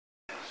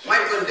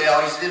Mike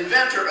Lindell, he's the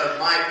inventor of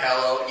My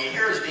Pillow. You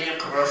hear his damn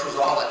commercials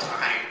all the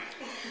time,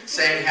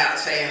 saying how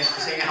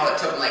it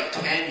took him like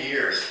 10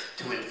 years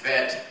to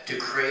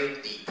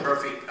create the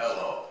perfect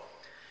pillow.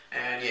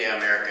 And yeah,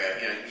 America,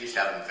 you used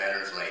to have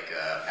inventors like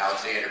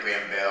Alexander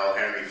Graham Bell,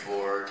 Henry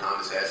Ford,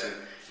 Thomas Edison.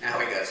 Now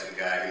we got some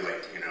guy who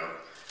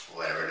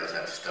whatever, does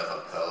have stuff on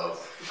a pillow.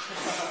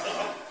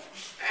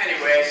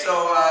 Anyway, so,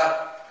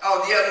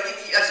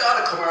 I saw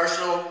the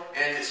commercial,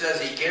 and it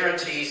says he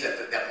guarantees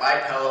that My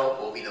Pillow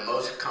will be the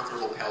most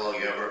comfortable pillow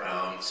you ever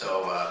own.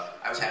 So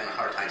I was having a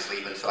hard time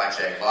sleeping, so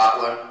actually I bought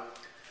one.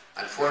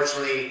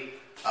 Unfortunately,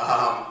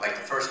 like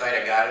the first night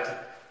I got it,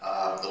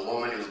 the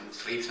woman who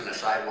sleeps on the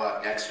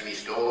sidewalk next to me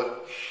stole it.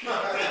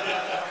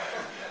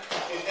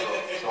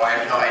 So I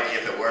have no idea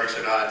if it works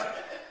or not,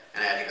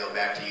 and I had to go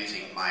back to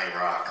using my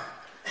rock.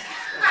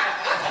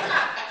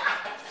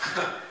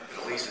 But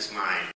at least it's mine.